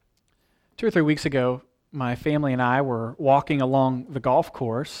2 or 3 weeks ago, my family and I were walking along the golf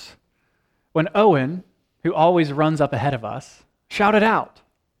course when Owen, who always runs up ahead of us, shouted out,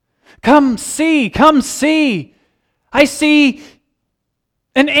 come see, I see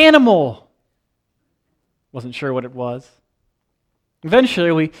an animal. Wasn't sure what it was.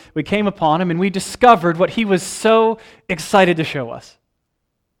 Eventually, we came upon him and we discovered what he was so excited to show us.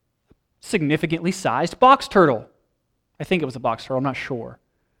 Significantly sized box turtle. I think it was a box turtle, I'm not sure.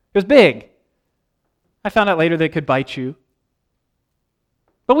 It was big. I found out later that it could bite you.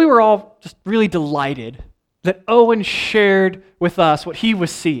 But we were all just really delighted that Owen shared with us what he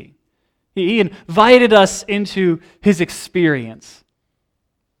was seeing. He invited us into his experience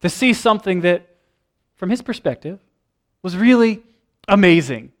to see something that, from his perspective, was really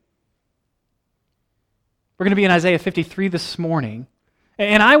amazing. We're going to be in Isaiah 53 this morning,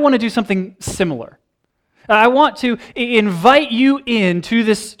 and I want to do something similar. I want to invite you into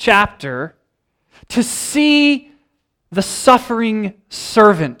this chapter to see the suffering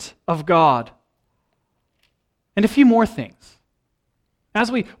servant of God. And a few more things.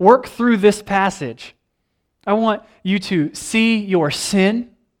 As we work through this passage, I want you to see your sin,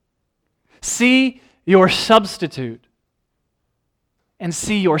 see your substitute, and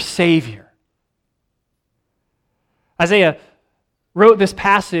see your Savior. Isaiah wrote this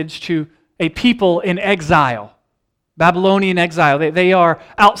passage to a people in exile, Babylonian exile. They are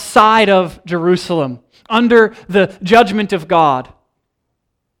outside of Jerusalem, under the judgment of God.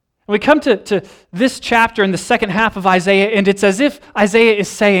 And we come to this chapter in the second half of Isaiah, and it's as if Isaiah is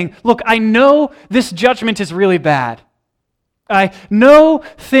saying, look, I know this judgment is really bad. I know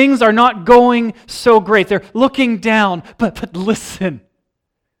things are not going so great. They're looking down, but listen,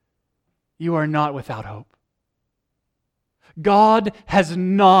 you are not without hope. God has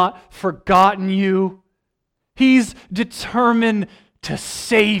not forgotten you. He's determined to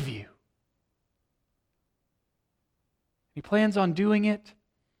save you. He plans on doing it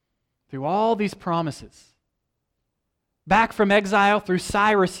through all these promises. Back from exile through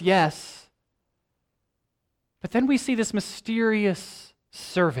Cyrus, yes. But then we see this mysterious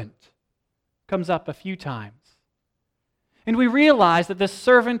servant comes up a few times. And we realize that this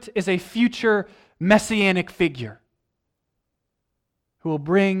servant is a future messianic figure who will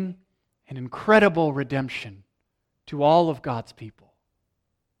bring an incredible redemption to all of God's people.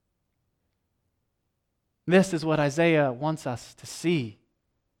 This is what Isaiah wants us to see,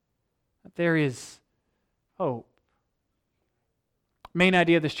 that there is hope. Main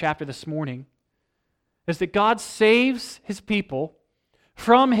idea of this chapter this morning is that God saves His people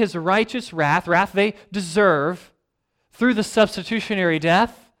from His righteous wrath they deserve, through the substitutionary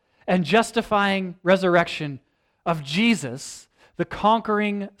death and justifying resurrection of Jesus, the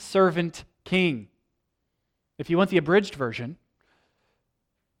conquering servant king. If you want the abridged version,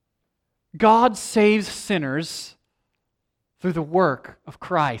 God saves sinners through the work of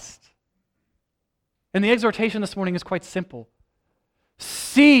Christ. And the exhortation this morning is quite simple.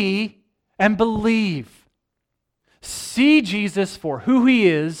 See and believe. See Jesus for who He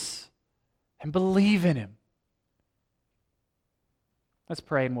is and believe in Him. Let's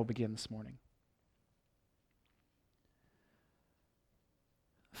pray and we'll begin this morning.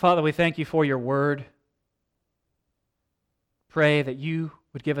 Father, we thank You for Your word. Pray that You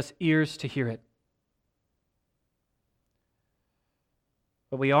would give us ears to hear it.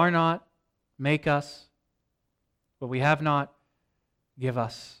 What we are not, make us. What we have not, give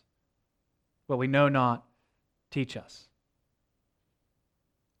us. What we know not, teach us.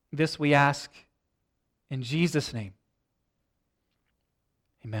 This we ask in Jesus' name.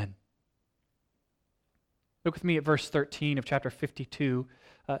 Amen. Look with me at verse 13 of chapter 52.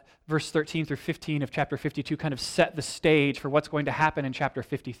 Verse 13 through 15 of chapter 52 kind of set the stage for what's going to happen in chapter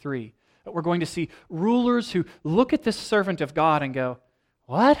 53. We're going to see rulers who look at this servant of God and go,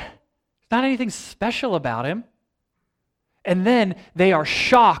 what? There's not anything special about him. And then they are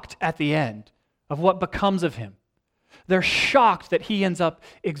shocked at the end of what becomes of him. They're shocked that he ends up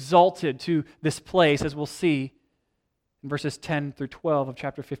exalted to this place, as we'll see in verses 10 through 12 of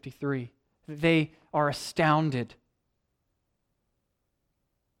chapter 53. They are astounded.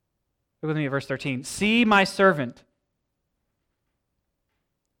 Look with me at verse 13. See my servant.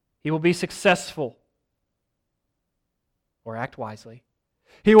 He will be successful, or act wisely.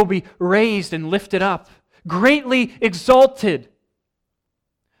 He will be raised and lifted up, greatly exalted.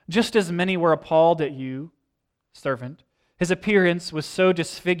 Just as many were appalled at you, servant, his appearance was so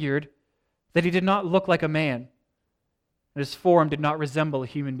disfigured that he did not look like a man, and his form did not resemble a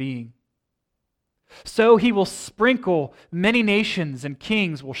human being. So he will sprinkle many nations, and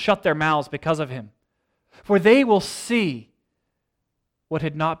kings will shut their mouths because of him. For they will see what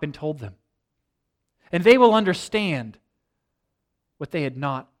had not been told them, and they will understand what they had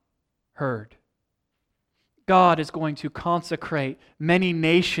not heard. God is going to consecrate many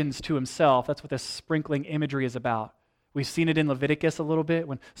nations to himself. That's what this sprinkling imagery is about. We've seen it in Leviticus a little bit.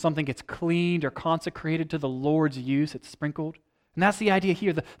 When something gets cleaned or consecrated to the Lord's use, it's sprinkled. And that's the idea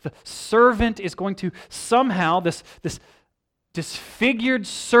here. The servant is going to somehow, this disfigured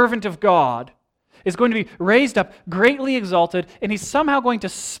servant of God is going to be raised up, greatly exalted, and he's somehow going to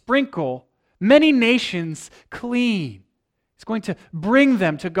sprinkle many nations clean. He's going to bring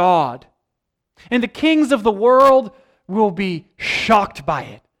them to God. And the kings of the world will be shocked by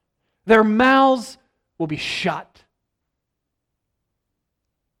it. Their mouths will be shut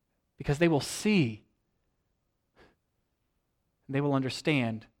because they will see and they will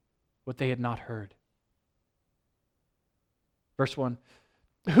understand what they had not heard. Verse 1,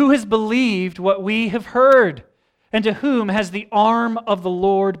 who has believed what we have heard, and to whom has the arm of the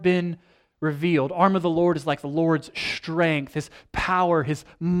Lord been revealed? Arm of the Lord is like the Lord's strength, his power, his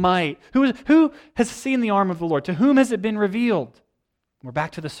might. Who has seen the arm of the Lord? To whom has it been revealed? We're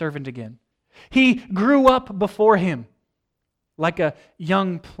back to the servant again. He grew up before him like a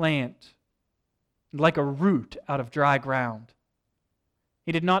young plant, like a root out of dry ground.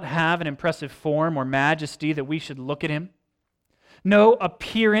 He did not have an impressive form or majesty that we should look at him. No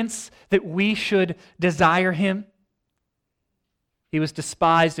appearance that we should desire him. He was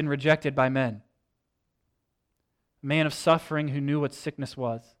despised and rejected by men. A man of suffering who knew what sickness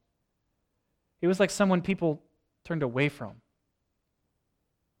was. He was like someone people turned away from.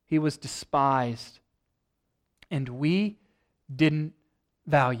 He was despised, and we didn't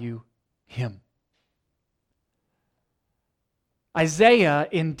value him. Isaiah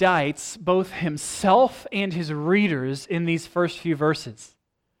indicts both himself and his readers in these first few verses.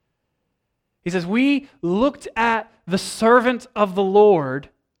 He says, we looked at the servant of the Lord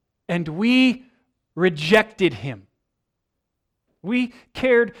and we rejected him. We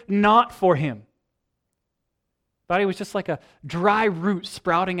cared not for him. Thought he was just like a dry root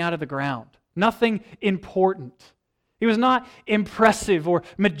sprouting out of the ground. Nothing important. He was not impressive or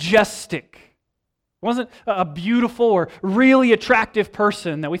majestic. Wasn't a beautiful or really attractive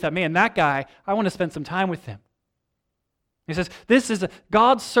person that we thought, man, that guy, I want to spend some time with him. He says, this is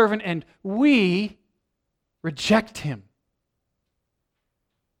God's servant and we reject him.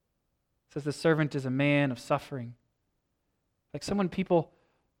 He says the servant is a man of suffering, like someone people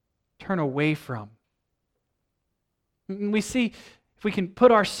turn away from. And we see, if we can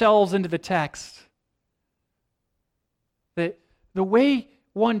put ourselves into the text, that the way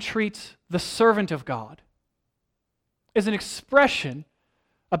one treats the servant of God is an expression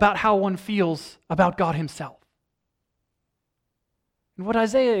about how one feels about God himself. And what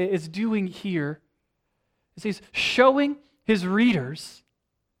Isaiah is doing here is he's showing his readers,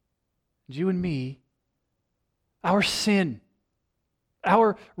 you and me, our sin,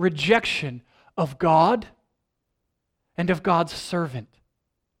 our rejection of God and of God's servant.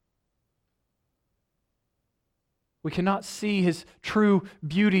 We cannot see his true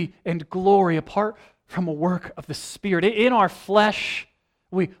beauty and glory apart from a work of the Spirit. In our flesh,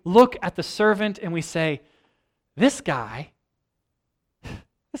 we look at the servant and we say, this guy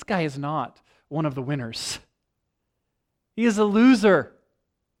is not one of the winners. He is a loser.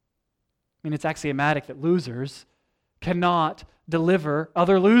 I mean, it's axiomatic that losers cannot deliver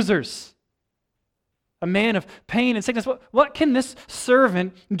other losers. A man of pain and sickness. What can this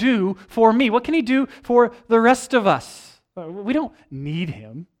servant do for me? What can he do for the rest of us? We don't need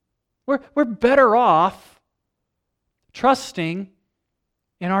him. We're better off trusting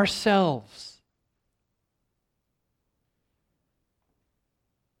in ourselves.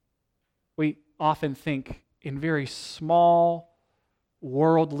 We often think in very small,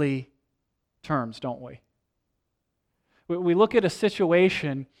 worldly terms, don't we? We look at a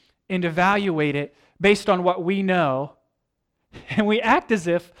situation and evaluate it based on what we know, and we act as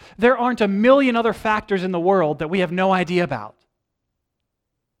if there aren't a million other factors in the world that we have no idea about.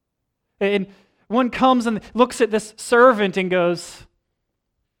 And one comes and looks at this servant and goes,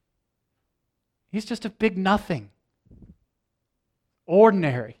 he's just a big nothing.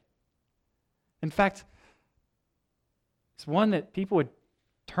 Ordinary. In fact, it's one that people would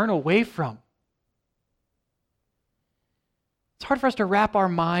turn away from. It's hard for us to wrap our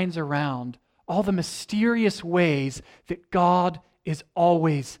minds around all the mysterious ways that God is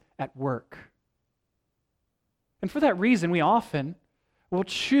always at work. And for that reason, we often will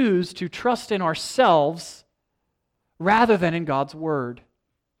choose to trust in ourselves rather than in God's Word.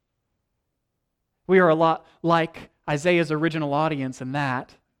 We are a lot like Isaiah's original audience in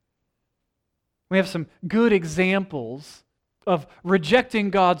that. We have some good examples of rejecting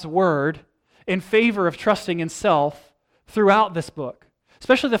God's Word in favor of trusting in self throughout this book,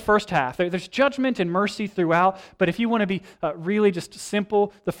 especially the first half. There's judgment and mercy throughout, but if you want to be really just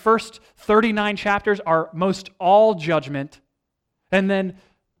simple, the first 39 chapters are most all judgment, and then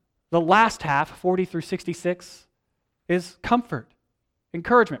the last half, 40 through 66, is comfort,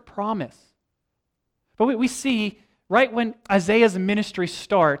 encouragement, promise. But we see right when Isaiah's ministry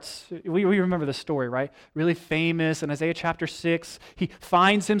starts, we remember the story, right? Really famous in Isaiah chapter 6. He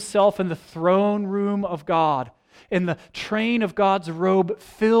finds himself in the throne room of God, and the train of God's robe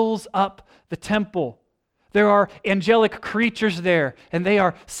fills up the temple. There are angelic creatures there, and they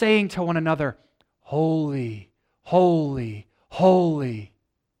are saying to one another, "Holy, holy, holy."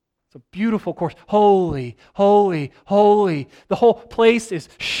 It's a beautiful chorus. Holy, holy, holy. The whole place is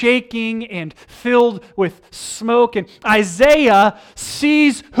shaking and filled with smoke, and Isaiah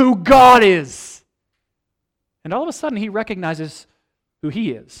sees who God is. And all of a sudden, he recognizes who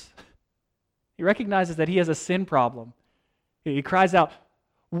he is. He recognizes that he has a sin problem. He cries out,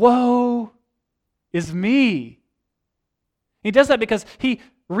 "Woe is me." He does that because he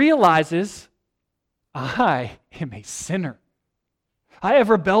realizes, I am a sinner. I have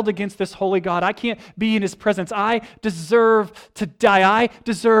rebelled against this holy God. I can't be in his presence. I deserve to die. I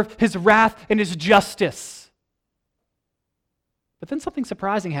deserve his wrath and his justice. But then something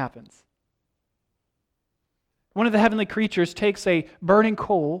surprising happens. One of the heavenly creatures takes a burning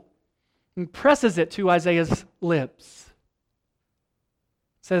coal and presses it to Isaiah's lips.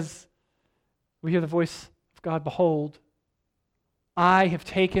 It says, we hear the voice of God, "Behold, I have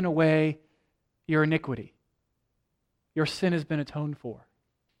taken away your iniquity. Your sin has been atoned for."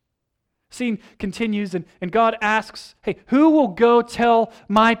 Scene continues, and God asks, "Hey, who will go tell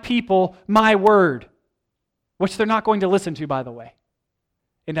my people my word?" Which they're not going to listen to, by the way.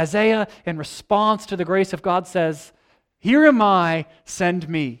 And Isaiah, in response to the grace of God, says, "Here am I, send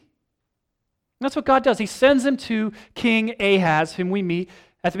me." And that's what God does. He sends him to King Ahaz, whom we meet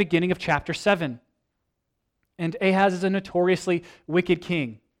at the beginning of chapter 7. And Ahaz is a notoriously wicked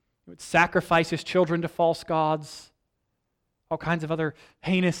king. He would sacrifice his children to false gods, all kinds of other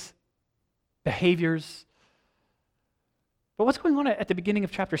heinous behaviors. But what's going on at the beginning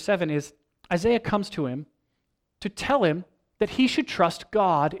of chapter 7 is Isaiah comes to him to tell him that he should trust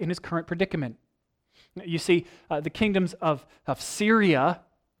God in his current predicament. You see, the kingdoms of Syria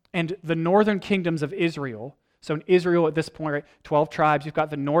and the northern kingdoms of Israel. So in Israel at this point, right, 12 tribes. You've got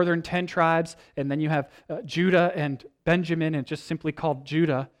the northern 10 tribes, and then you have Judah and Benjamin, and just simply called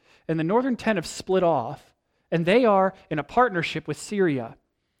Judah. And the northern 10 have split off, and they are in a partnership with Syria.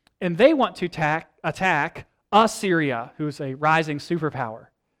 And they want to attack Assyria, who's a rising superpower.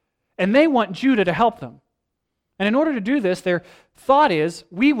 And they want Judah to help them. And in order to do this, their thought is,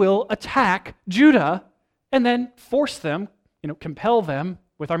 we will attack Judah and then force them, compel them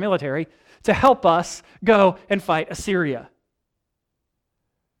with our military to help us go and fight Assyria.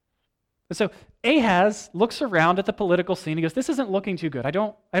 And so Ahaz looks around at the political scene. He goes, "This isn't looking too good. I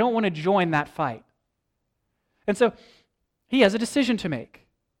don't want to join that fight." And so he has a decision to make.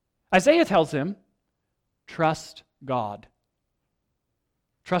 Isaiah tells him, "Trust God.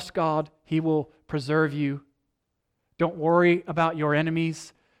 Trust God. He will preserve you. Don't worry about your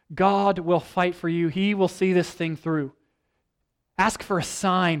enemies. God will fight for you. He will see this thing through. Ask for a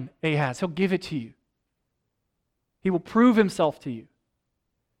sign, Ahaz. He'll give it to you. He will prove himself to you."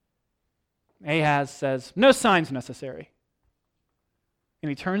 Ahaz says, "No signs necessary." And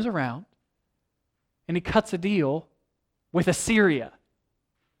he turns around and he cuts a deal with Assyria.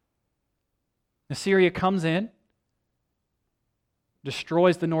 Assyria comes in,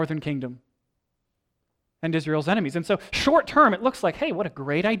 destroys the northern kingdom and Israel's enemies. And so short term, it looks like, hey, what a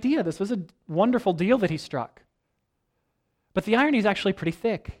great idea. This was a wonderful deal that he struck. But the irony is actually pretty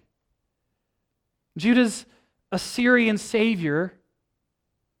thick. Judah's Assyrian savior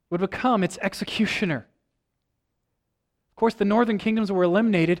would become its executioner. Of course, the northern kingdoms were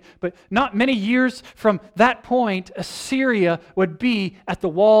eliminated, but not many years from that point, Assyria would be at the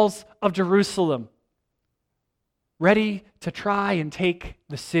walls of Jerusalem, ready to try and take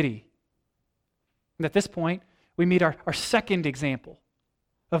the city. And at this point, we meet our second example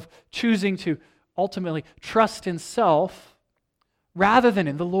of choosing to ultimately trust in self rather than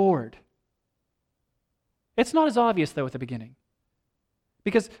in the Lord. It's not as obvious, though, at the beginning,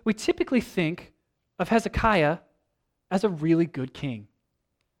 because we typically think of Hezekiah as a really good king.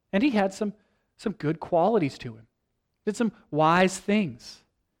 And he had some good qualities to him. Did some wise things.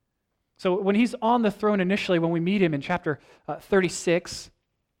 So when he's on the throne initially, when we meet him in chapter 36,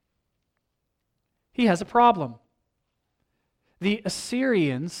 he has a problem. The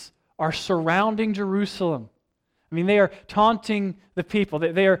Assyrians are surrounding Jerusalem. I mean, they are taunting the people.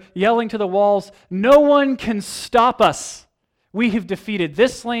 They are yelling to the walls, "No one can stop us. We have defeated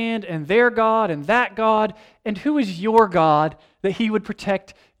this land and their God and that God. And who is your God that he would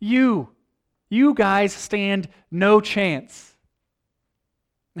protect you? You guys stand no chance."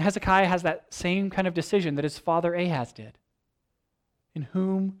 And Hezekiah has that same kind of decision that his father Ahaz did. In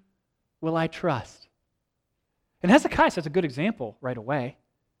whom will I trust? And Hezekiah sets a good example right away.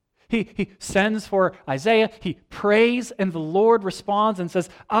 He sends for Isaiah, he prays, and the Lord responds and says,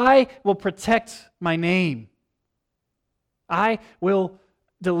 "I will protect my name. I will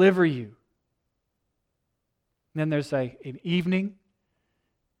deliver you." And then there's an evening,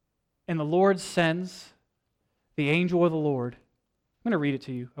 and the Lord sends the angel of the Lord. I'm going to read it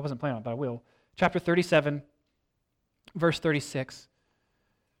to you. I wasn't planning on it, but I will. Chapter 37, verse 36.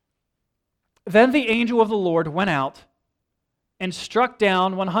 "Then the angel of the Lord went out and struck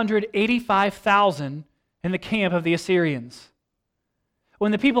down 185,000 in the camp of the Assyrians.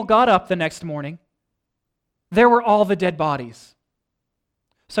 When the people got up the next morning, there were all the dead bodies.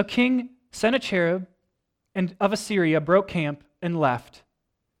 So King Sennacherib of Assyria broke camp and left.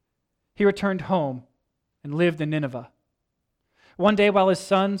 He returned home and lived in Nineveh. One day while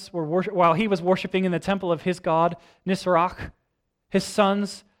he was worshiping in the temple of his god Nisroch, his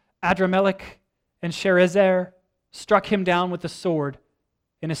sons Adramelech and Sharezer struck him down with the sword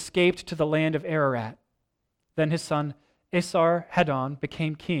and escaped to the land of Ararat. Then his son Esarhaddon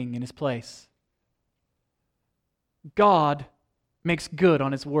became king in his place." God makes good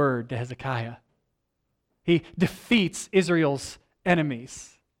on his word to Hezekiah. He defeats Israel's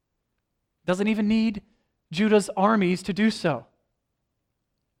enemies. Doesn't even need Judah's armies to do so.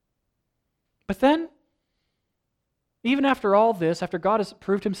 But then, even after all this, after God has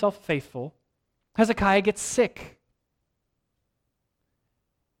proved himself faithful, Hezekiah gets sick.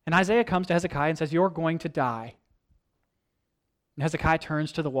 And Isaiah comes to Hezekiah and says, "You're going to die." And Hezekiah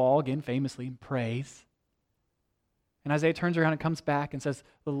turns to the wall, again famously, and prays. And Isaiah turns around and comes back and says,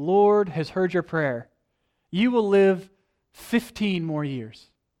 "The Lord has heard your prayer. You will live 15 more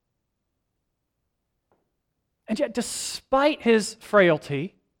years." And yet, despite his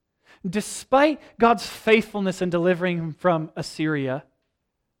frailty, despite God's faithfulness in delivering him from Assyria,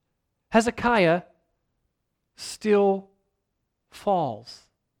 Hezekiah still falls.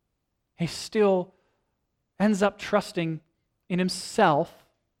 He still ends up trusting in himself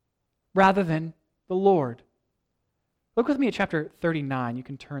rather than the Lord. Look with me at chapter 39. You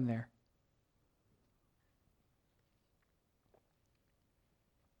can turn there.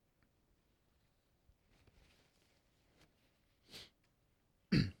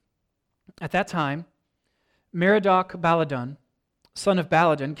 At that time, Merodach-Baladan, son of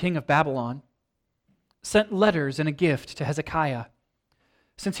Baladan, king of Babylon, sent letters and a gift to Hezekiah,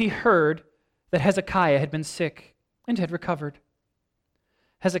 since he heard that Hezekiah had been sick and had recovered.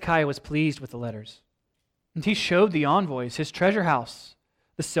 Hezekiah was pleased with the letters, and he showed the envoys his treasure house,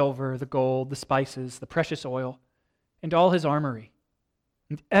 the silver, the gold, the spices, the precious oil, and all his armory,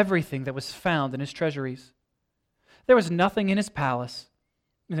 and everything that was found in his treasuries. There was nothing in his palace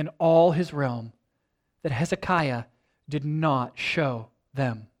and in all his realm that Hezekiah did not show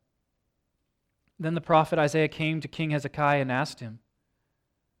them. Then the prophet Isaiah came to King Hezekiah and asked him,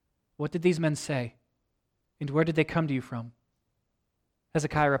 "What did these men say, and where did they come to you from?"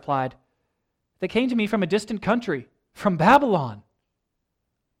 Hezekiah replied, "They came to me from a distant country, from Babylon."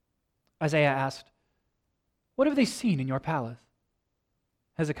 Isaiah asked, "What have they seen in your palace?"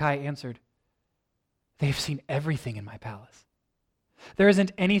 Hezekiah answered, "They have seen everything in my palace. There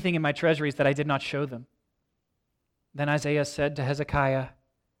isn't anything in my treasuries that I did not show them." Then Isaiah said to Hezekiah,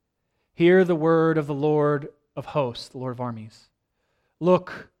 "Hear the word of the Lord of hosts, the Lord of armies.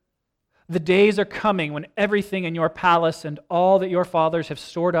 Look, the days are coming when everything in your palace and all that your fathers have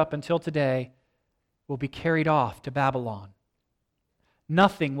stored up until today will be carried off to Babylon.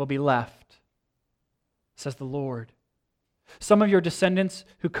 Nothing will be left, says the Lord. Some of your descendants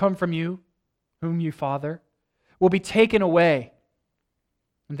who come from you, whom you father, will be taken away,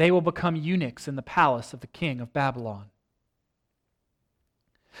 and they will become eunuchs in the palace of the king of Babylon."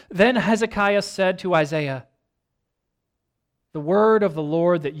 Then Hezekiah said to Isaiah, "The word of the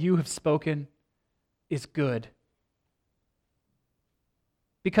Lord that you have spoken is good."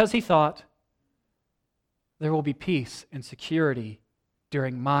 Because he thought, there will be peace and security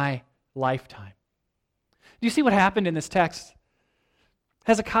during my lifetime. Do you see what happened in this text?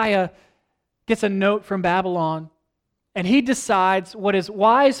 Hezekiah gets a note from Babylon And he decides what is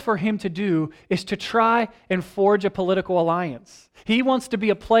wise for him to do is to try and forge a political alliance. He wants to be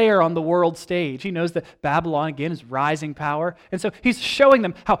a player on the world stage. He knows that Babylon, again, is rising power. And so he's showing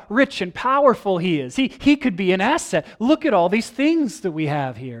them how rich and powerful he is. He could be an asset. Look at all these things that we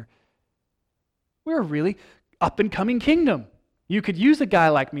have here. We're a really up-and-coming kingdom. You could use a guy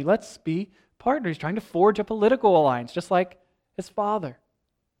like me. Let's be partners. He's trying to forge a political alliance, just like his father.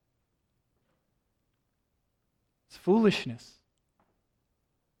 It's foolishness.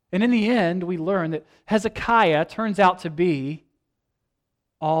 And in the end, we learn that Hezekiah turns out to be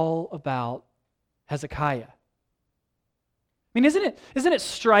all about Hezekiah. I mean, isn't it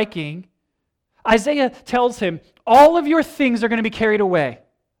striking? Isaiah tells him, all of your things are going to be carried away.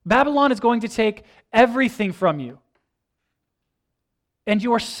 Babylon is going to take everything from you. And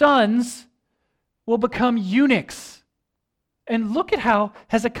your sons will become eunuchs. And look at how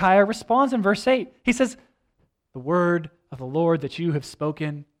Hezekiah responds in verse 8. He says, the word of the Lord that you have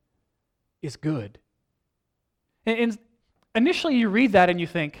spoken is good. And initially you read that and you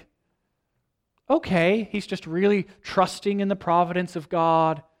think, okay, he's just really trusting in the providence of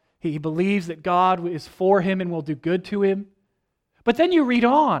God. He believes that God is for him and will do good to him. But then you read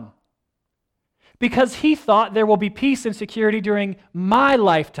on. Because he thought there will be peace and security during my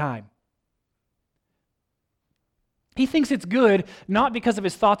lifetime. He thinks it's good not because of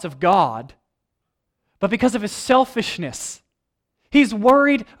his thoughts of God, but because of his selfishness. He's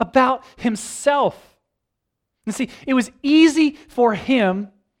worried about himself. And see, it was easy for him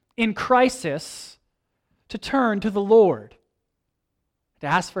in crisis to turn to the Lord, to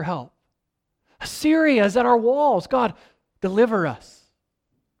ask for help. Assyria is at our walls. God, deliver us.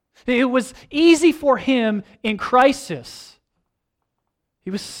 It was easy for him in crisis. He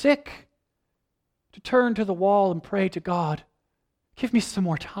was sick to turn to the wall and pray to God, give me some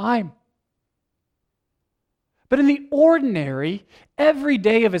more time. But in the ordinary, every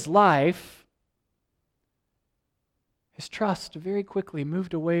day of his life, his trust very quickly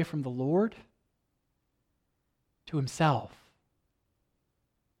moved away from the Lord to himself.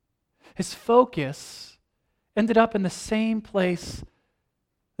 His focus ended up in the same place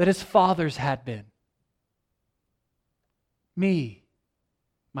that his fathers had been. Me,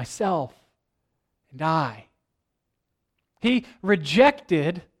 myself, and I. He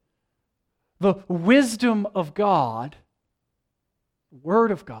rejected the wisdom of God, the Word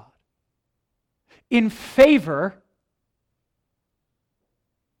of God, in favor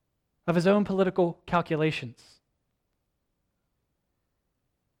of his own political calculations.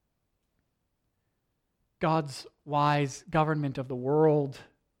 God's wise government of the world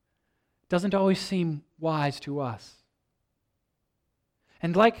doesn't always seem wise to us.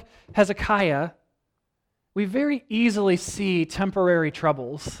 And like Hezekiah, we very easily see temporary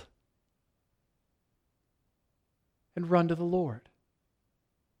troubles and run to the Lord.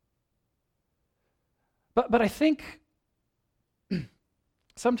 But I think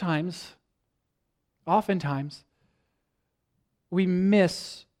oftentimes, we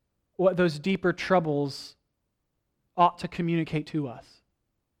miss what those deeper troubles ought to communicate to us.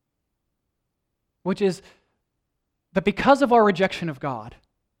 Which is that because of our rejection of God,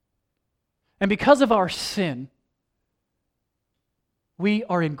 and because of our sin, we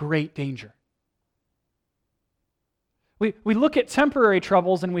are in great danger. We look at temporary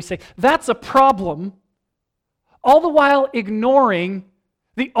troubles and we say, that's a problem, all the while ignoring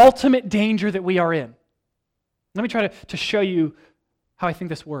the ultimate danger that we are in. Let me try to show you how I think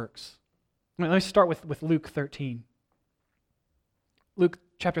this works. Let me start with Luke 13. Luke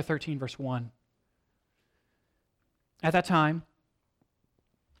chapter 13, verse 1. At that time,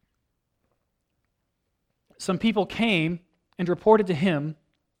 some people came and reported to him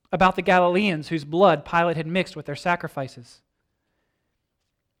about the Galileans whose blood Pilate had mixed with their sacrifices.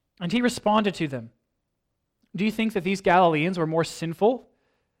 And he responded to them, do you think that these Galileans were more sinful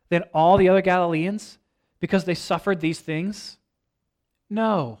than all the other Galileans because they suffered these things?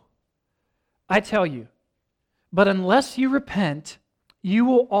 No, I tell you, but unless you repent, you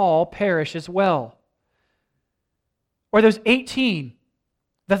will all perish as well. Or those 18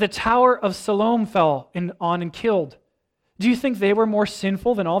 that the tower of Siloam fell on and killed, do you think they were more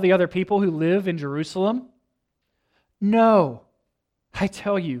sinful than all the other people who live in Jerusalem? No, I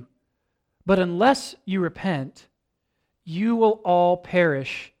tell you, but unless you repent, you will all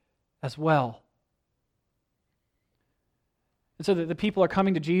perish as well. And so the people are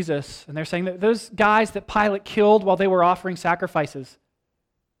coming to Jesus, and they're saying that those guys that Pilate killed while they were offering sacrifices,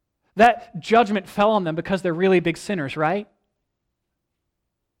 that judgment fell on them because they're really big sinners, right?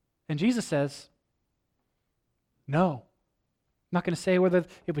 And Jesus says, no. I'm not going to say whether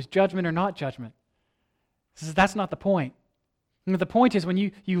it was judgment or not judgment. That's not the point. And the point is when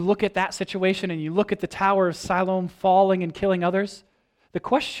you look at that situation and you look at the Tower of Siloam falling and killing others, the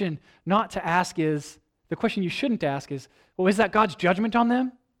question the question you shouldn't ask is, well, is that God's judgment on them?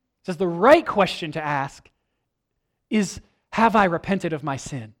 It says the right question to ask is, have I repented of my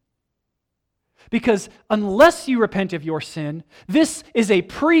sin? Because unless you repent of your sin, this is a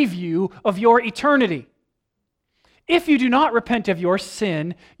preview of your eternity. If you do not repent of your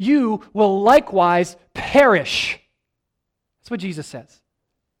sin, you will likewise perish. That's what Jesus says.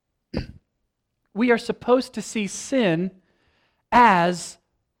 We are supposed to see sin as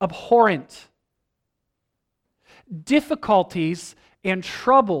abhorrent. Difficulties and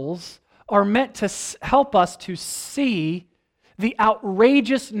troubles are meant to help us to see the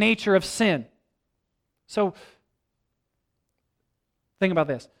outrageous nature of sin. So, think about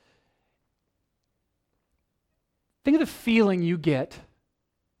this. Think of the feeling you get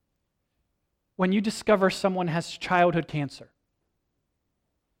when you discover someone has childhood cancer.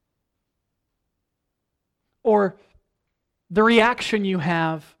 Or the reaction you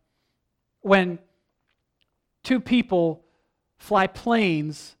have when two people fly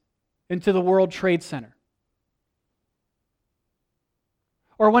planes into the World Trade Center.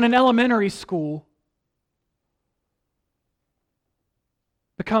 Or when an elementary school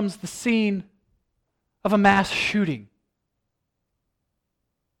becomes the scene of a mass shooting.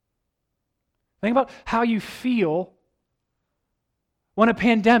 Think about how you feel when a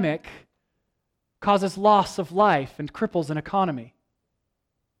pandemic causes loss of life and cripples an economy.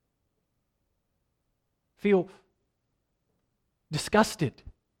 Feel disgusted,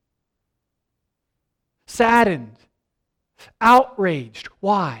 saddened, outraged.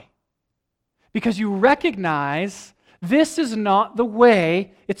 Why? Because you recognize this is not the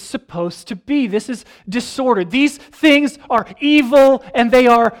way it's supposed to be. This is disordered. These things are evil and they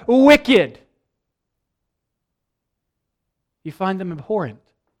are wicked. You find them abhorrent.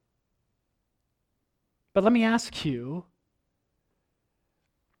 But let me ask you,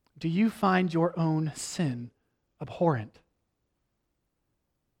 do you find your own sin abhorrent?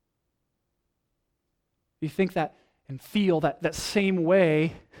 Do you think that and feel that same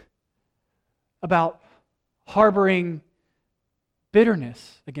way about harboring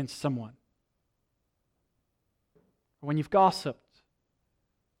bitterness against someone? Or when you've gossiped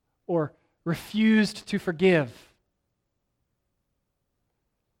or refused to forgive?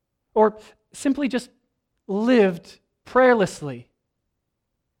 Or simply just lived prayerlessly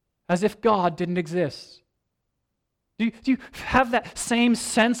as if God didn't exist? Do you have that same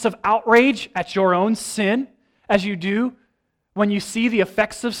sense of outrage at your own sin as you do when you see the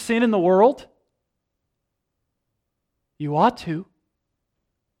effects of sin in the world? You ought to.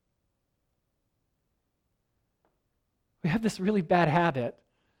 We have this really bad habit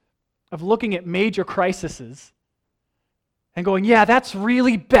of looking at major crises and going, yeah, that's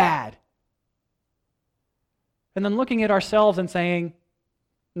really bad. And then looking at ourselves and saying,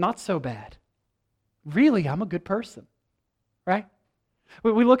 not so bad. Really, I'm a good person, right?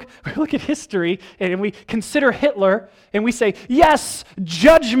 We look at history and we consider Hitler and we say, yes,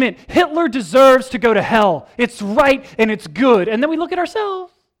 judgment. Hitler deserves to go to hell. It's right and it's good. And then we look at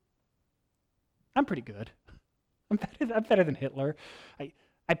ourselves. I'm pretty good. I'm better than Hitler.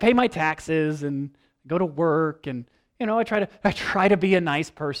 I pay my taxes and go to work and I try to be a nice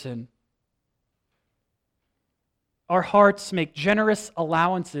person. Our hearts make generous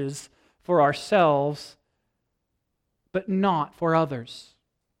allowances for ourselves, but not for others.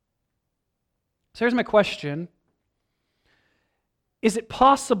 So here's my question. Is it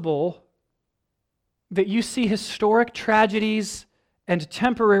possible that you see historic tragedies and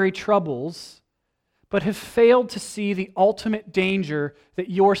temporary troubles, but have failed to see the ultimate danger that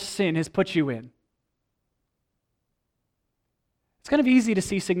your sin has put you in? It's kind of easy to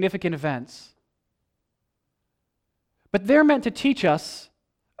see significant events, but they're meant to teach us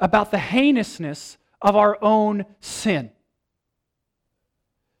about the heinousness of our own sin.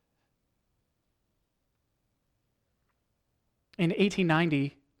 In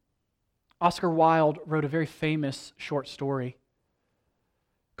 1890, Oscar Wilde wrote a very famous short story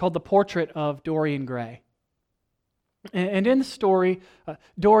called The Portrait of Dorian Gray. And in the story,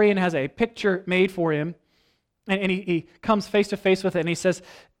 Dorian has a picture made for him, and he comes face to face with it, and he says,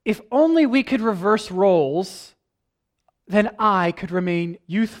 if only we could reverse roles, then I could remain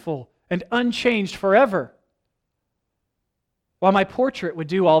youthful and unchanged forever, while my portrait would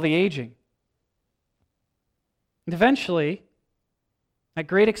do all the aging. And eventually, at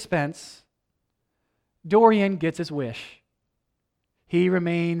great expense, Dorian gets his wish. He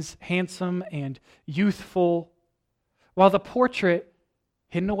remains handsome and youthful, while the portrait,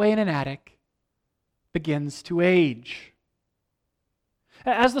 hidden away in an attic, begins to age.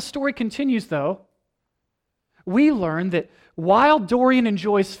 As the story continues, though, we learn that while Dorian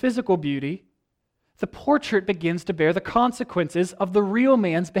enjoys physical beauty, the portrait begins to bear the consequences of the real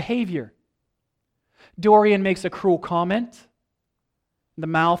man's behavior. Dorian makes a cruel comment. The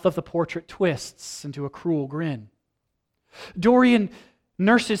mouth of the portrait twists into a cruel grin. Dorian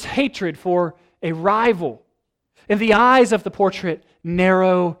nurses hatred for a rival, and the eyes of the portrait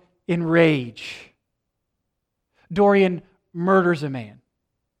narrow in rage. Dorian murders a man,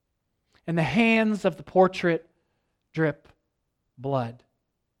 and the hands of the portrait drip blood.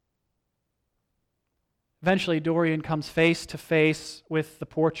 Eventually, Dorian comes face to face with the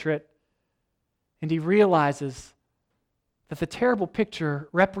portrait, and he realizes that the terrible picture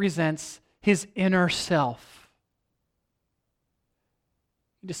represents his inner self.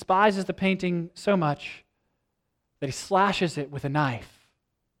 He despises the painting so much that he slashes it with a knife.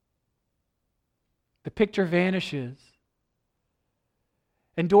 The picture vanishes,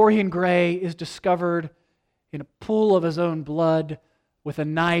 and Dorian Gray is discovered in a pool of his own blood with a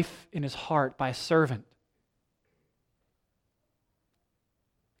knife in his heart by a servant.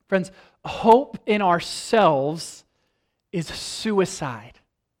 Friends, hope in ourselves is suicide.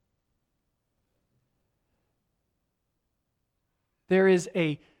 There is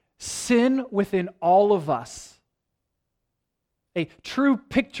a sin within all of us, a true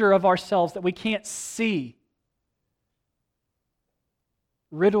picture of ourselves that we can't see,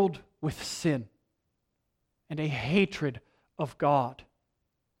 riddled with sin and a hatred of God.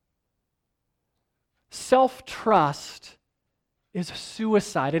 Self-trust is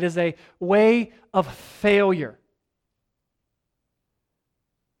suicide. It is a way of failure.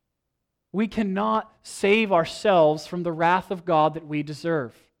 We cannot save ourselves from the wrath of God that we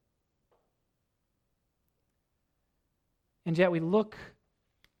deserve. And yet we look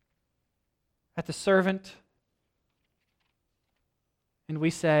at the servant and we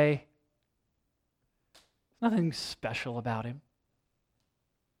say, there's nothing special about him.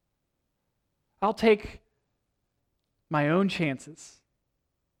 I'll take my own chances.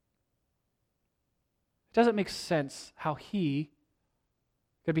 It doesn't make sense how he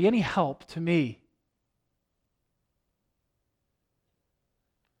could be any help to me.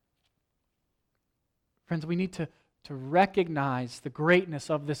 Friends, we need to recognize the greatness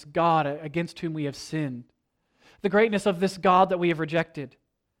of this God against whom we have sinned, the greatness of this God that we have rejected.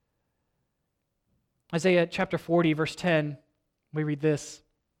 Isaiah chapter 40, verse 10, we read this.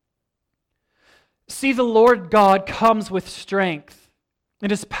 See, the Lord God comes with strength,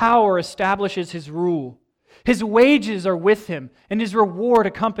 and his power establishes his rule. His wages are with him, and his reward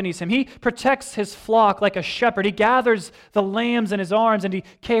accompanies him. He protects his flock like a shepherd. He gathers the lambs in his arms, and he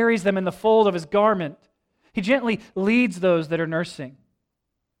carries them in the fold of his garment. He gently leads those that are nursing.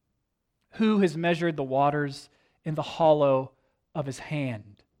 Who has measured the waters in the hollow of his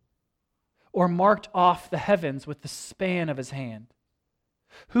hand, or marked off the heavens with the span of his hand?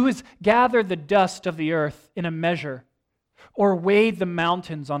 Who has gathered the dust of the earth in a measure, or weighed the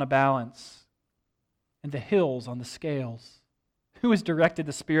mountains on a balance, and the hills on the scales? Who has directed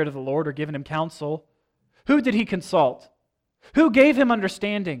the Spirit of the Lord or given him counsel? Who did he consult? Who gave him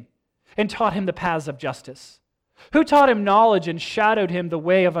understanding and taught him the paths of justice? Who taught him knowledge and showed him the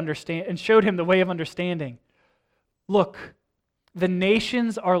way of understanding? Look, the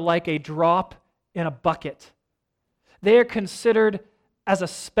nations are like a drop in a bucket. They are considered as a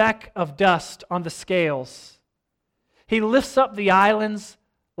speck of dust on the scales. He lifts up the islands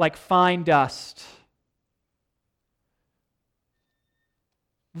like fine dust.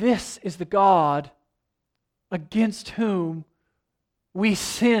 This is the God against whom we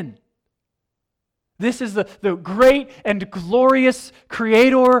sin. This is the great and glorious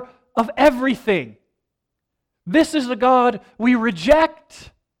creator of everything. This is the God we reject.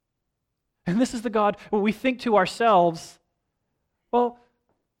 And this is the God where we think to ourselves, well,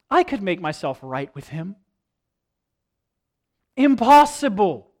 I could make myself right with him.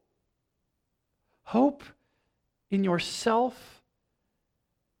 Impossible. Hope in yourself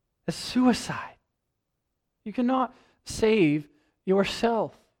is suicide. You cannot save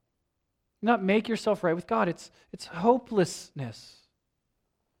yourself. Not make yourself right with God. It's hopelessness.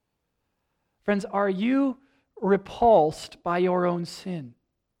 Friends, are you repulsed by your own sin?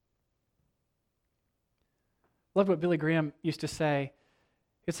 I love what Billy Graham used to say.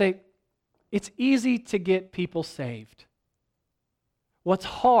 He'd say, it's easy to get people saved. What's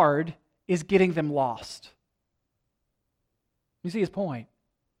hard is getting them lost. You see his point?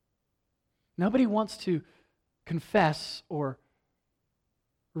 Nobody wants to confess or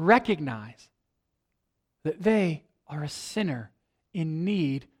recognize that they are a sinner in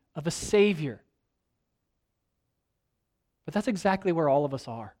need of a Savior. But that's exactly where all of us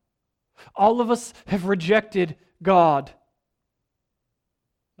are. All of us have rejected God.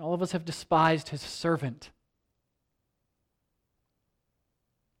 All of us have despised His servant.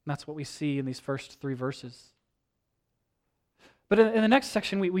 And that's what we see in these first 3 verses. But in the next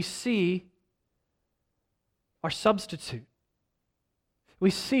section, we see our substitute. We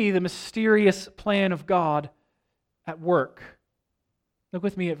see the mysterious plan of God at work. Look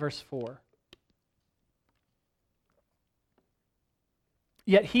with me at verse 4.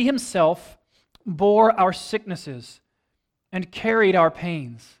 Yet He Himself bore our sicknesses and carried our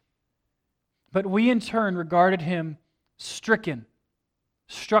pains. But we in turn regarded Him stricken,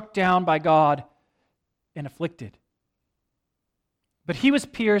 struck down by God, and afflicted. But He was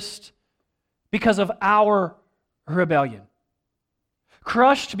pierced because of our rebellion,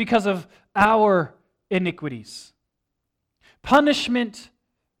 crushed because of our iniquities. Punishment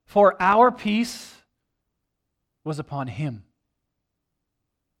for our peace was upon Him,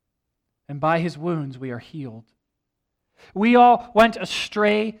 and by His wounds we are healed. We all went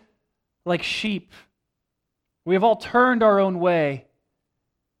astray like sheep. We have all turned our own way,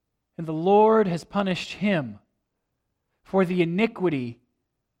 and the Lord has punished Him for the iniquity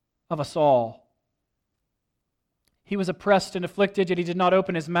of us all. He was oppressed and afflicted, yet He did not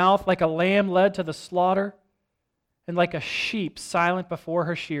open His mouth. Like a lamb led to the slaughter, and like a sheep silent before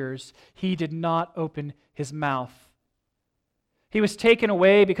her shearers, He did not open His mouth. He was taken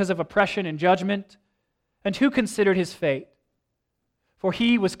away because of oppression and judgment. And who considered His fate? For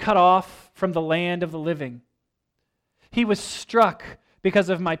He was cut off from the land of the living. He was struck because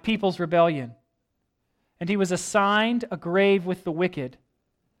of my people's rebellion. And He was assigned a grave with the wicked.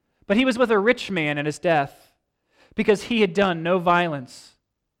 But He was with a rich man in His death, because He had done no violence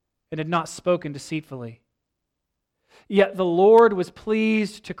and had not spoken deceitfully. Yet the Lord was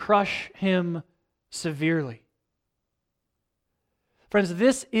pleased to crush Him severely. Friends,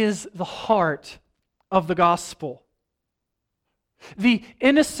 this is the heart of the gospel. The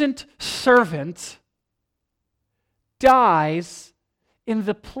innocent servant dies in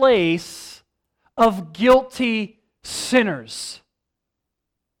the place of guilty sinners.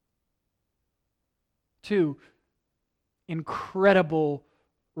 2 incredible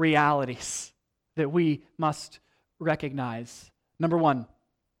realities that we must recognize. Number 1,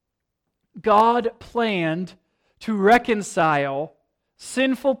 God planned to reconcile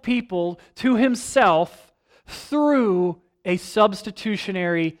sinful people to Himself through a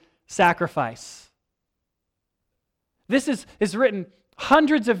substitutionary sacrifice. This is written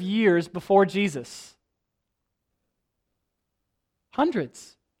hundreds of years before Jesus.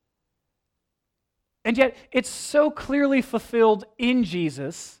 Hundreds. And yet, it's so clearly fulfilled in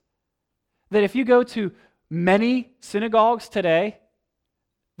Jesus that if you go to many synagogues today,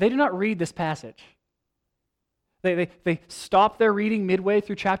 they do not read this passage. They stop their reading midway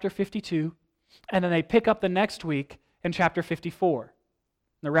through chapter 52, and then they pick up the next week in chapter 54.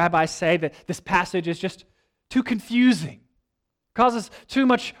 The rabbis say that this passage is just too confusing, causes too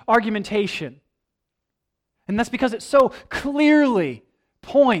much argumentation. And that's because it so clearly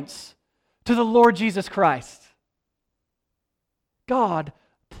points to the Lord Jesus Christ. God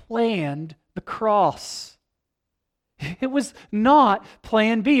planned the cross. It was not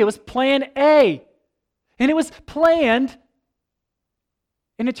plan B, it was plan A. And it was planned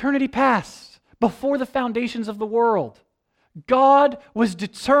in eternity past, before the foundations of the world. God was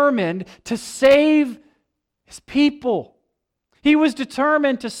determined to save His people. He was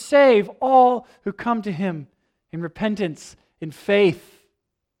determined to save all who come to Him in repentance, in faith.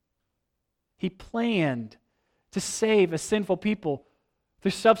 He planned to save a sinful people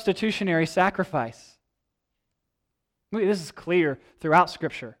through substitutionary sacrifice. This is clear throughout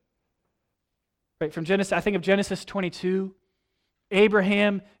Scripture. Right, from Genesis, I think of Genesis 22.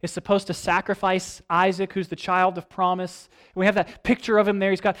 Abraham is supposed to sacrifice Isaac, who's the child of promise. We have that picture of him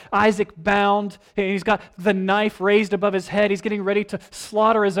there. He's got Isaac bound. He's got the knife raised above his head. He's getting ready to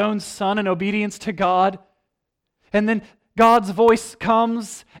slaughter his own son in obedience to God. And then God's voice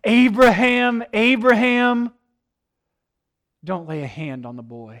comes, Abraham, Abraham, don't lay a hand on the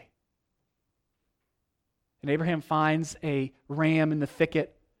boy. And Abraham finds a ram in the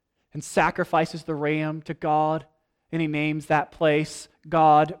thicket and sacrifices the ram to God, and he names that place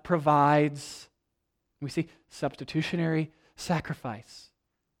God Provides. We see substitutionary sacrifice.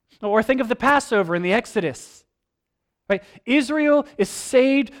 Or think of the Passover in the Exodus. Right? Israel is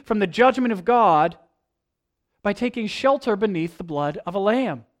saved from the judgment of God by taking shelter beneath the blood of a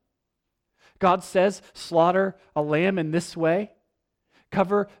lamb. God says, slaughter a lamb in this way,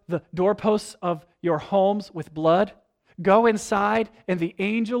 cover the doorposts of your homes with blood, go inside, and the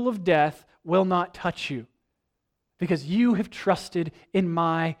angel of death will not touch you. because you have trusted in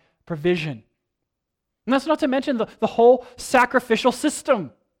my provision. And that's not to mention the whole sacrificial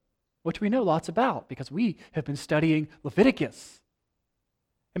system, which we know lots about because we have been studying Leviticus.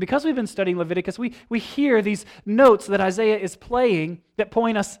 And because we've been studying Leviticus, we hear these notes that Isaiah is playing that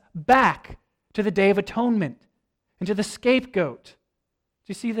point us back to the Day of Atonement and to the scapegoat. Do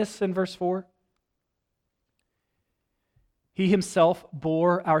you see this in verse 4? He himself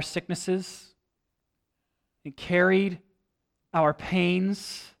bore our sicknesses and carried our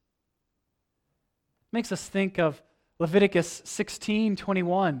pains. Makes us think of Leviticus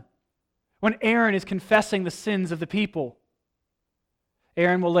 16:21, when Aaron is confessing the sins of the people.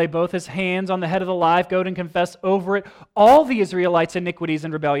 Aaron will lay both his hands on the head of the live goat and confess over it all the Israelites' iniquities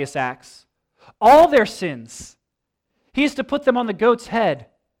and rebellious acts, all their sins. He is to put them on the goat's head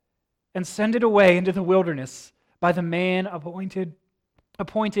and send it away into the wilderness by the man appointed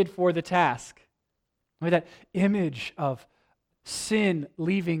for the task. With that image of sin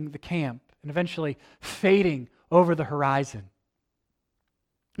leaving the camp and eventually fading over the horizon.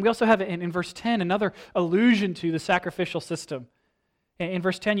 We also have in verse 10 another allusion to the sacrificial system. In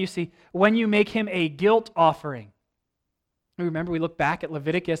verse 10 you see, when you make him a guilt offering. Remember, we look back at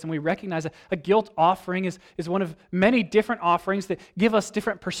Leviticus and we recognize that a guilt offering is one of many different offerings that give us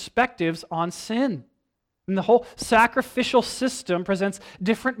different perspectives on sin. And the whole sacrificial system presents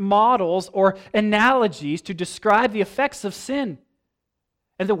different models or analogies to describe the effects of sin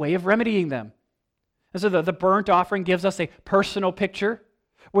and the way of remedying them. And so the burnt offering gives us a personal picture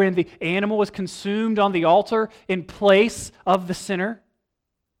when the animal was consumed on the altar in place of the sinner.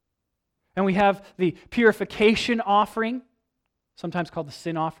 And we have the purification offering, sometimes called the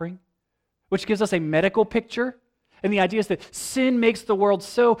sin offering, which gives us a medical picture. And the idea is that sin makes the world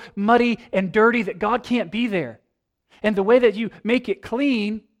so muddy and dirty that God can't be there. And the way that you make it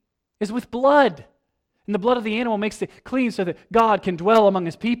clean is with blood. And the blood of the animal makes it clean so that God can dwell among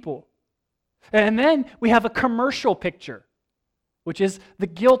his people. And then we have a commercial picture, which is the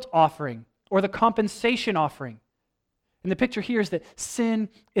guilt offering or the compensation offering. And the picture here is that sin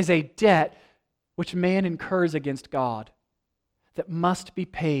is a debt which man incurs against God that must be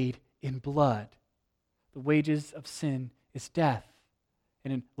paid in blood. The wages of sin is death.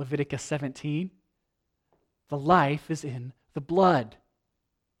 And in Leviticus 17, the life is in the blood.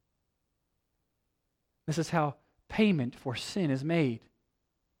 This is how payment for sin is made.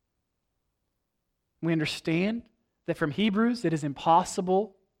 We understand that from Hebrews it is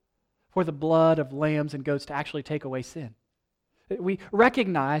impossible for the blood of lambs and goats to actually take away sin. We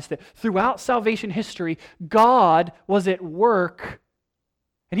recognize that throughout salvation history, God was at work,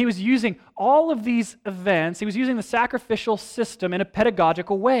 and he was using all of these events, he was using the sacrificial system in a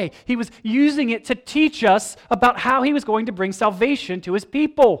pedagogical way. He was using it to teach us about how he was going to bring salvation to his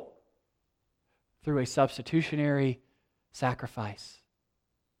people through a substitutionary sacrifice.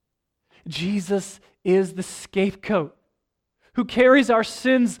 Jesus is the scapegoat who carries our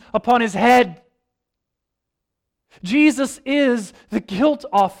sins upon his head. Jesus is the guilt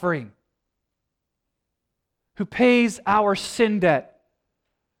offering who pays our sin debt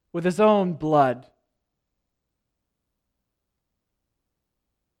with his own blood.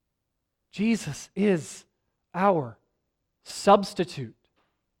 Jesus is our substitute.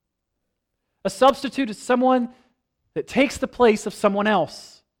 A substitute is someone that takes the place of someone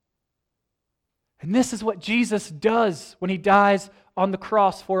else. And this is what Jesus does when he dies on the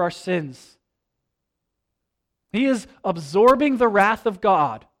cross for our sins. He is absorbing the wrath of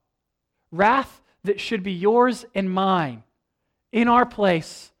God, wrath that should be yours and mine, in our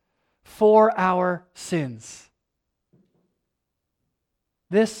place for our sins.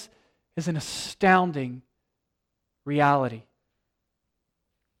 This is an astounding reality.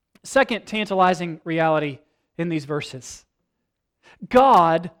 Second tantalizing reality in these verses.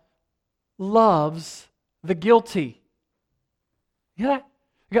 God loves the guilty. You know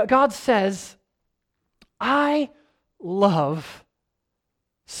that? God says, I love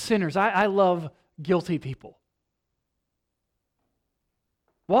sinners. I love guilty people.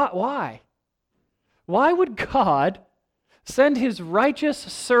 Why? Why would God send his righteous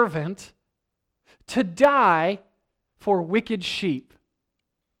servant to die for wicked sheep?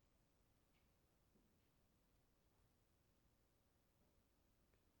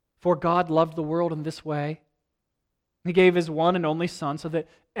 For God loved the world in this way. He gave his one and only Son so that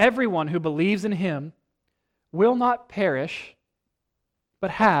everyone who believes in him will not perish,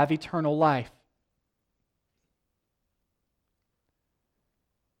 but have eternal life.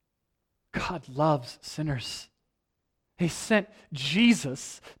 God loves sinners. He sent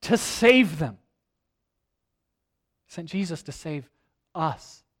Jesus to save them. He sent Jesus to save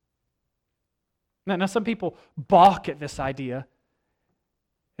us. Now, some people balk at this idea,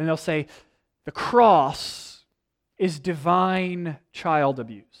 and they'll say the cross is divine child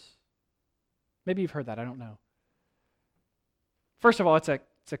abuse. Maybe you've heard that, I don't know. First of all, it's a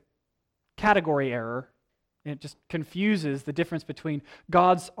category error. It just confuses the difference between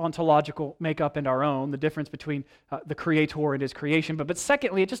God's ontological makeup and our own, the difference between the Creator and His creation. But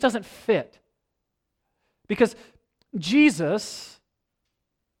secondly, it just doesn't fit. Because Jesus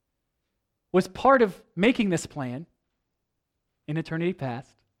was part of making this plan in eternity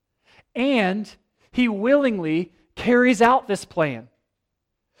past, and He willingly carries out this plan.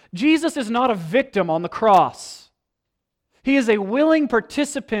 Jesus is not a victim on the cross. He is a willing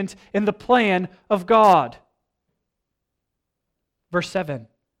participant in the plan of God. Verse 7,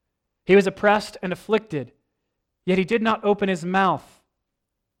 He was oppressed and afflicted, yet He did not open His mouth.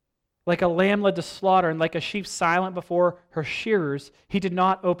 Like a lamb led to slaughter and like a sheep silent before her shearers, He did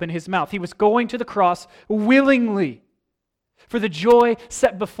not open His mouth. He was going to the cross willingly. For the joy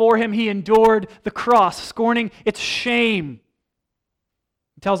set before Him, He endured the cross, scorning its shame.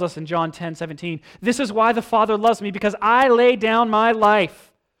 He tells us in John 10:17, "This is why the Father loves me, because I lay down my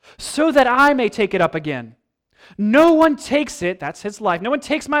life, so that I may take it up again. No one takes it," that's His life, "no one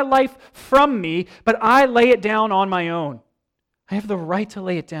takes my life from me, but I lay it down on my own. I have the right to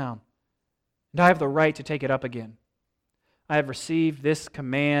lay it down, and I have the right to take it up again. I have received this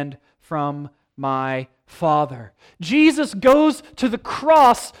command from my Father." Jesus goes to the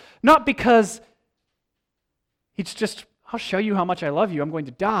cross not because He's just, "I'll show you how much I love you, I'm going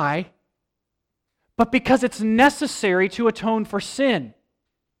to die," but because it's necessary to atone for sin.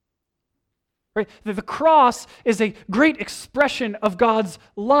 Right? The cross is a great expression of God's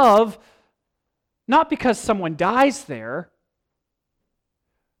love, not because someone dies there,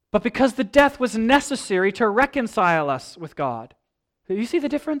 but because the death was necessary to reconcile us with God. Do you see the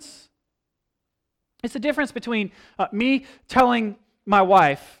difference? It's the difference between me telling my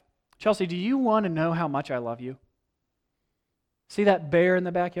wife, "Chelsea, do you want to know how much I love you? See that bear in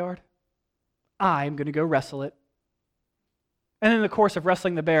the backyard? I'm going to go wrestle it. And in the course of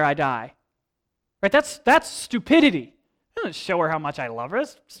wrestling the bear, I die." Right? That's stupidity. I don't show her how much I love her.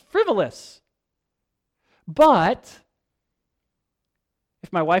 It's frivolous. But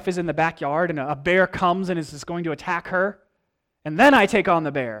if my wife is in the backyard and a bear comes and is going to attack her, and then I take on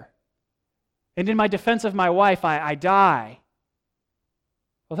the bear, and in my defense of my wife, I die,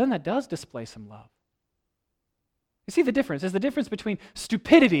 well, then that does display some love. You see the difference? There's the difference between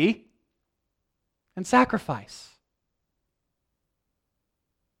stupidity and sacrifice.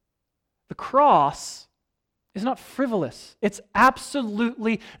 The cross is not frivolous. It's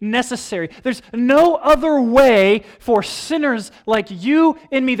absolutely necessary. There's no other way for sinners like you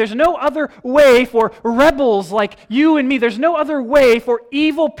and me. There's no other way for rebels like you and me. There's no other way for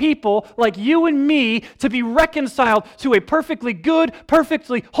evil people like you and me to be reconciled to a perfectly good,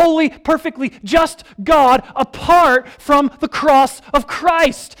 perfectly holy, perfectly just God apart from the cross of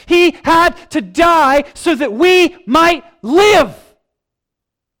Christ. He had to die so that we might live.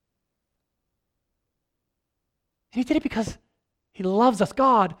 And He did it because He loves us.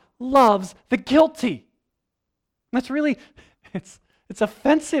 God loves the guilty. That's really, it's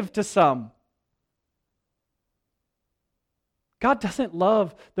offensive to some. God doesn't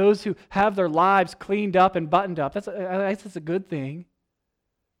love those who have their lives cleaned up and buttoned up. That's a good thing.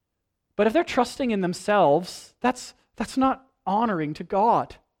 But if they're trusting in themselves, that's not honoring to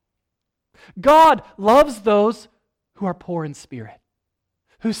God. God loves those who are poor in spirit,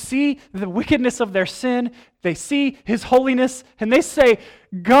 who see the wickedness of their sin, they see His holiness, and they say,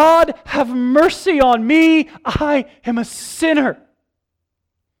 "God, have mercy on me. I am a sinner.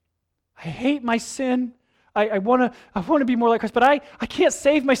 I hate my sin. I want to be more like Christ, but I can't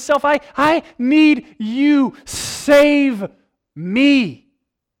save myself. I need you. Save me."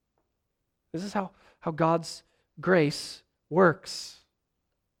 This is how God's grace works.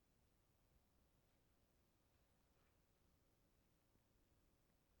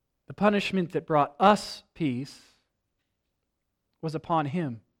 The punishment that brought us peace was upon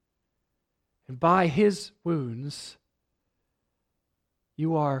Him. And by His wounds,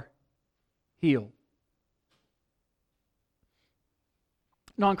 you are healed.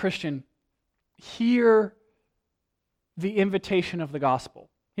 Non-Christian, hear the invitation of the gospel.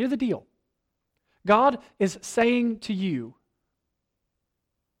 Hear the deal. God is saying to you,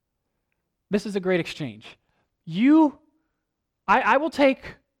 this is a great exchange. I will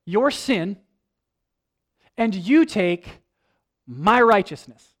take your sin, and you take my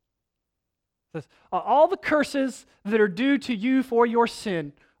righteousness. All the curses that are due to you for your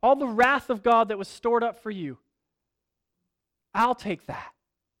sin, all the wrath of God that was stored up for you, I'll take that.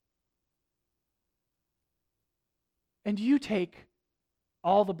 and you take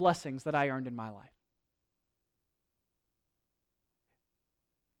all the blessings that I earned in my life.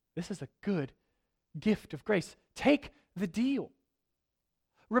 This is a good gift of grace. Take the deal.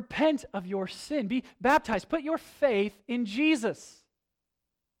 Repent of your sin. Be baptized. Put your faith in Jesus.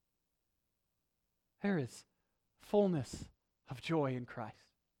 There is fullness of joy in Christ.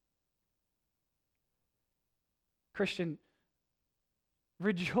 Christian,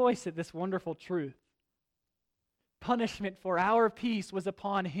 rejoice at this wonderful truth. Punishment for our peace was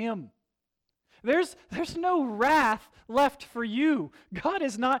upon him. There's no wrath left for you. God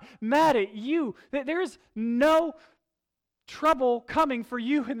is not mad at you. There is no trouble coming for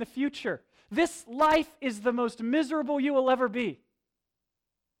you in the future. This life is the most miserable you will ever be.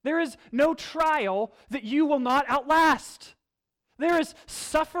 There is no trial that you will not outlast. There is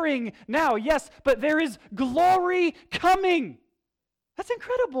suffering now, yes, but there is glory coming. That's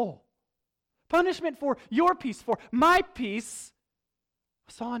incredible. Punishment for your peace, for my peace,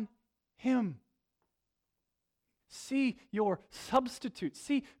 was on him. See your substitute.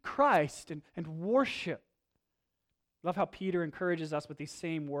 See Christ and worship. Love how Peter encourages us with these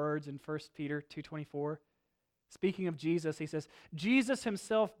same words in 1 Peter 2:24. Speaking of Jesus, he says, Jesus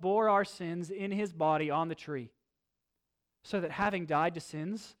himself bore our sins in his body on the tree, so that having died to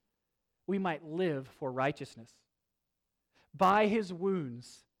sins, we might live for righteousness. By his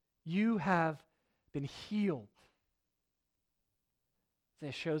wounds, you have been healed.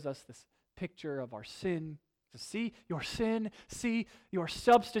 It shows us this picture of our sin. To see your sin, see your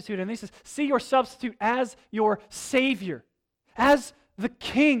substitute. And this is, see your substitute as your Savior, as the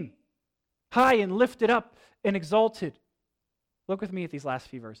King, high and lifted up and exalted. Look with me at these last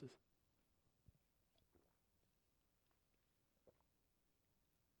few verses.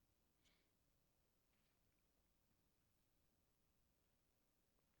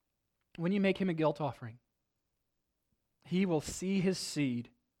 When you make him a guilt offering, he will see his seed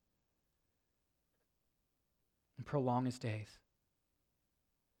and prolong his days.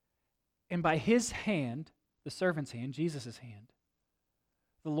 And by his hand, the servant's hand, Jesus' hand,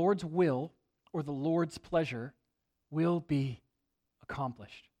 the Lord's will or the Lord's pleasure will be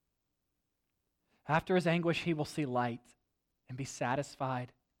accomplished. After his anguish, he will see light and be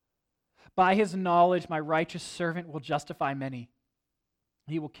satisfied. By his knowledge, my righteous servant will justify many.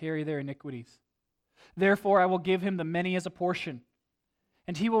 He will carry their iniquities. Therefore, I will give him the many as a portion,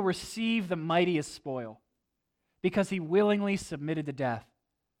 and he will receive the mighty as spoil, because he willingly submitted to death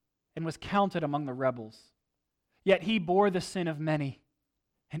and was counted among the rebels. Yet he bore the sin of many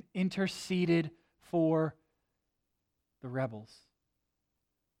and interceded for the rebels.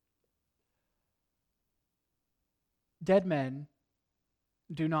 Dead men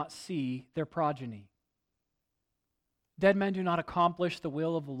do not see their progeny. Dead men do not accomplish the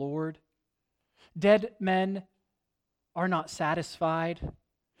will of the Lord. Dead men are not satisfied.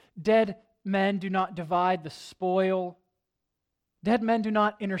 Dead men do not divide the spoil. Dead men do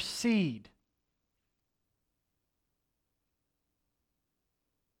not intercede.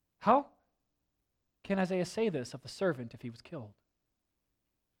 How can Isaiah say this of the servant if he was killed?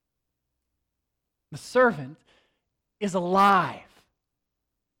 The servant is alive.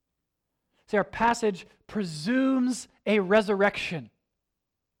 See, our passage presumes a resurrection.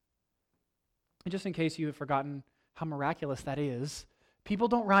 And just in case you have forgotten how miraculous that is, people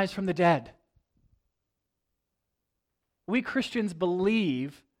don't rise from the dead. We Christians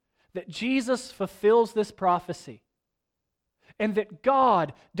believe that Jesus fulfills this prophecy and that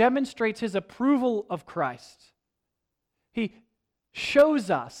God demonstrates his approval of Christ. He shows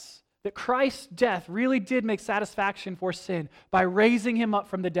us that Christ's death really did make satisfaction for sin by raising him up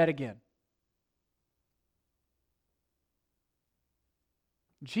from the dead again.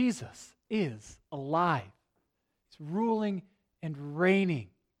 Jesus is alive. He's ruling and reigning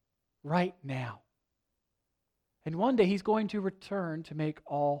right now. And one day he's going to return to make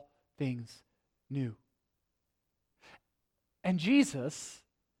all things new. And Jesus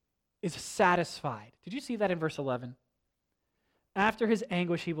is satisfied. Did you see that in verse 11? After his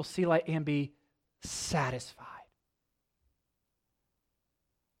anguish, he will see light and be satisfied.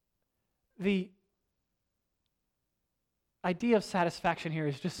 The idea of satisfaction here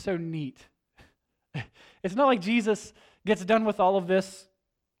is just so neat. It's not like Jesus gets done with all of this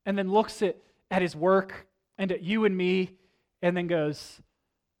and then looks at his work and at you and me and then goes,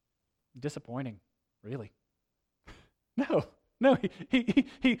 disappointing, really. No,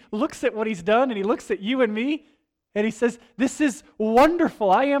 he looks at what he's done and he looks at you and me and he says, this is wonderful.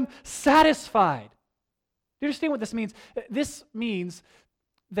 I am satisfied. Do you understand what this means? This means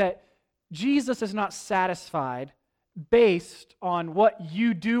that Jesus is not satisfied based on what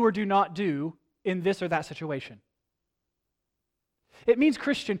you do or do not do in this or that situation. It means,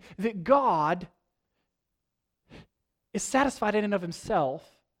 Christian, that God is satisfied in and of himself,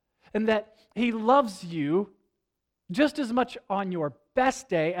 and that he loves you just as much on your best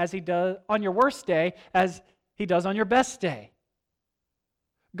day as he does on your worst day as he does on your best day.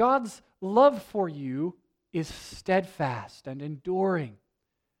 God's love for you is steadfast and enduring.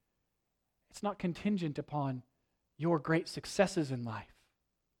 It's not contingent upon your great successes in life.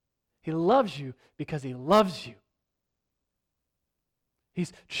 He loves you because he loves you.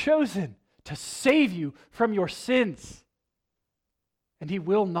 He's chosen to save you from your sins, and he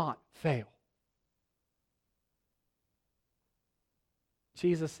will not fail.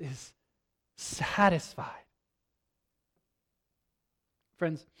 Jesus is satisfied.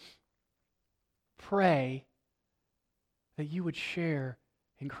 Friends, pray that you would share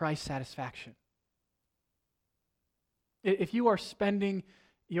in Christ's satisfaction. If you are spending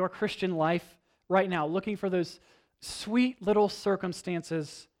your Christian life right now looking for those sweet little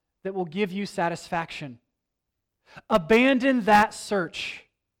circumstances that will give you satisfaction, abandon that search.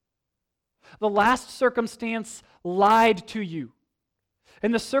 The last circumstance lied to you.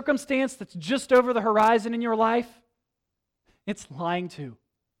 And the circumstance that's just over the horizon in your life, it's lying too.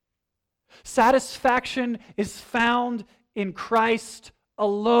 Satisfaction is found in Christ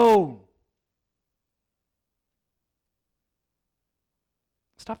alone.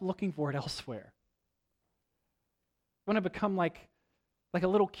 Stop looking for it elsewhere. I want to become like a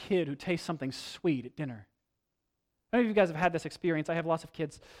little kid who tastes something sweet at dinner. I don't know if you guys have had this experience. I have lots of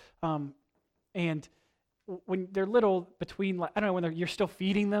kids, and when they're little, when you're still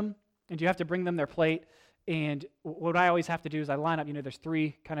feeding them, and you have to bring them their plate, and what I always have to do is I line up, there's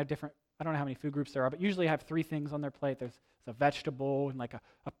three kind of different, I don't know how many food groups there are, but usually I have three things on their plate. There's a vegetable and like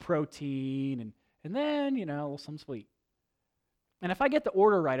a protein, and then, some sweet. And if I get the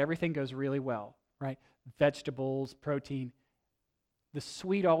order right, everything goes really well, right? Vegetables, protein. The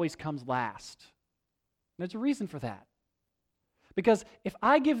sweet always comes last. And there's a reason for that. Because if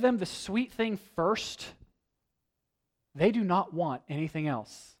I give them the sweet thing first, they do not want anything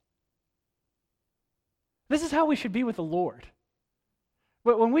else. This is how we should be with the Lord.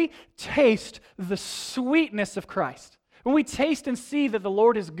 But when we taste the sweetness of Christ, when we taste and see that the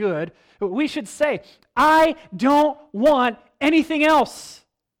Lord is good, we should say, I don't want anything else.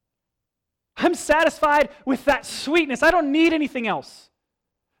 I'm satisfied with that sweetness. I don't need anything else.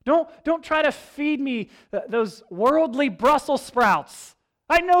 Don't try to feed me those worldly Brussels sprouts.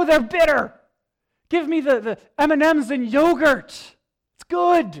 I know they're bitter. Give me the M&Ms and yogurt. It's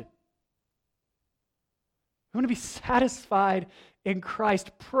good. You want to be satisfied in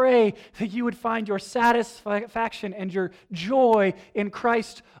Christ. Pray that you would find your satisfaction and your joy in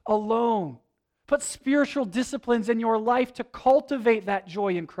Christ alone. Put spiritual disciplines in your life to cultivate that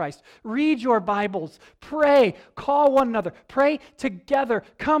joy in Christ. Read your Bibles. Pray. Call one another. Pray together.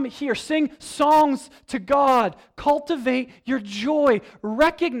 Come here. Sing songs to God. Cultivate your joy.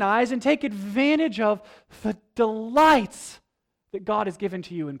 Recognize and take advantage of the delights that God has given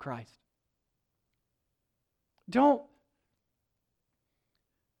to you in Christ. Don't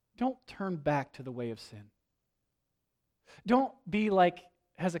turn back to the way of sin. Don't be like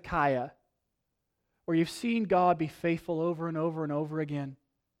Hezekiah, where you've seen God be faithful over and over and over again,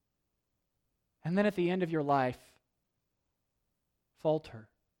 and then at the end of your life, falter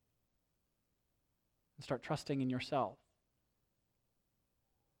and start trusting in yourself.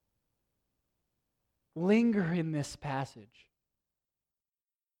 Linger in this passage.